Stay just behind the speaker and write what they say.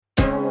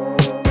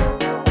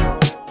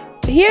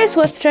Here's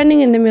what's trending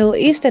in the Middle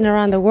East and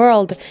around the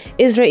world.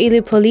 Israeli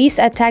police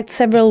attacked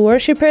several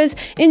worshippers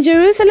in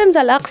Jerusalem's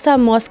Al-Aqsa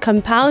mosque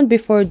compound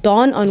before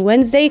dawn on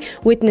Wednesday,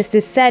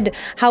 witnesses said.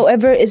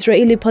 However,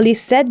 Israeli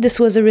police said this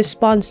was a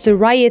response to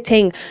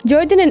rioting.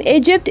 Jordan and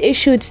Egypt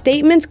issued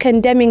statements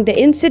condemning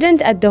the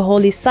incident at the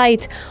holy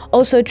site.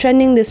 Also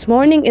trending this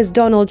morning is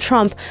Donald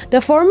Trump.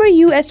 The former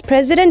U.S.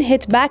 president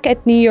hit back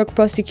at New York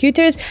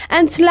prosecutors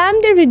and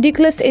slammed a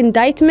ridiculous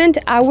indictment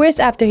hours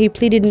after he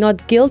pleaded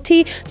not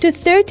guilty to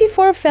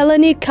 34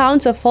 felony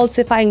counts of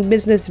falsifying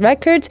business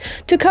records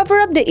to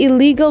cover up the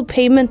illegal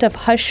payment of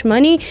hush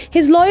money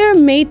his lawyer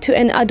made to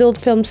an adult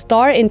film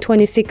star in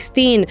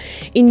 2016.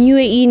 In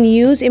UAE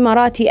news,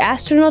 Emirati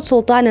astronaut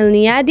Sultan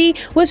Al-Niyadi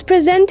was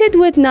presented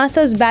with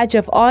NASA's badge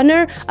of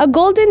honor, a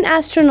golden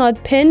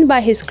astronaut pin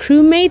by his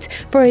crewmates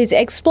for his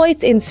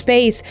exploits in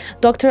space.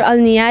 Dr.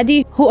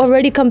 Al-Niyadi, who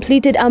already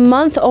completed a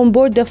month on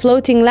board the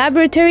floating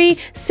laboratory,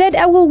 said,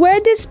 "I will wear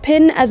this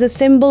pin as a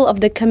symbol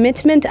of the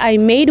commitment I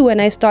made when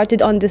I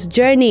started on this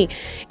journey."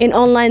 In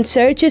online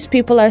searches,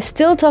 people are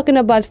still talking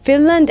about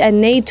Finland and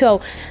NATO.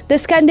 The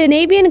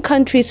Scandinavian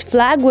country's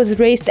flag was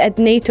raised at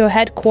NATO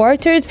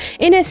headquarters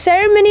in a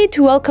ceremony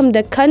to welcome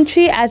the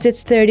country as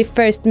its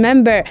 31st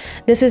member.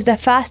 This is the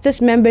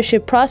fastest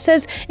membership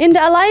process in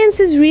the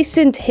alliance's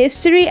recent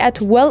history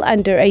at well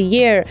under a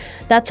year.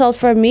 That's all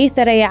from me,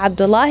 Thoraya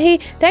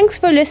Abdullahi. Thanks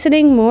for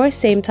listening. More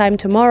same time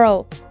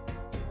tomorrow.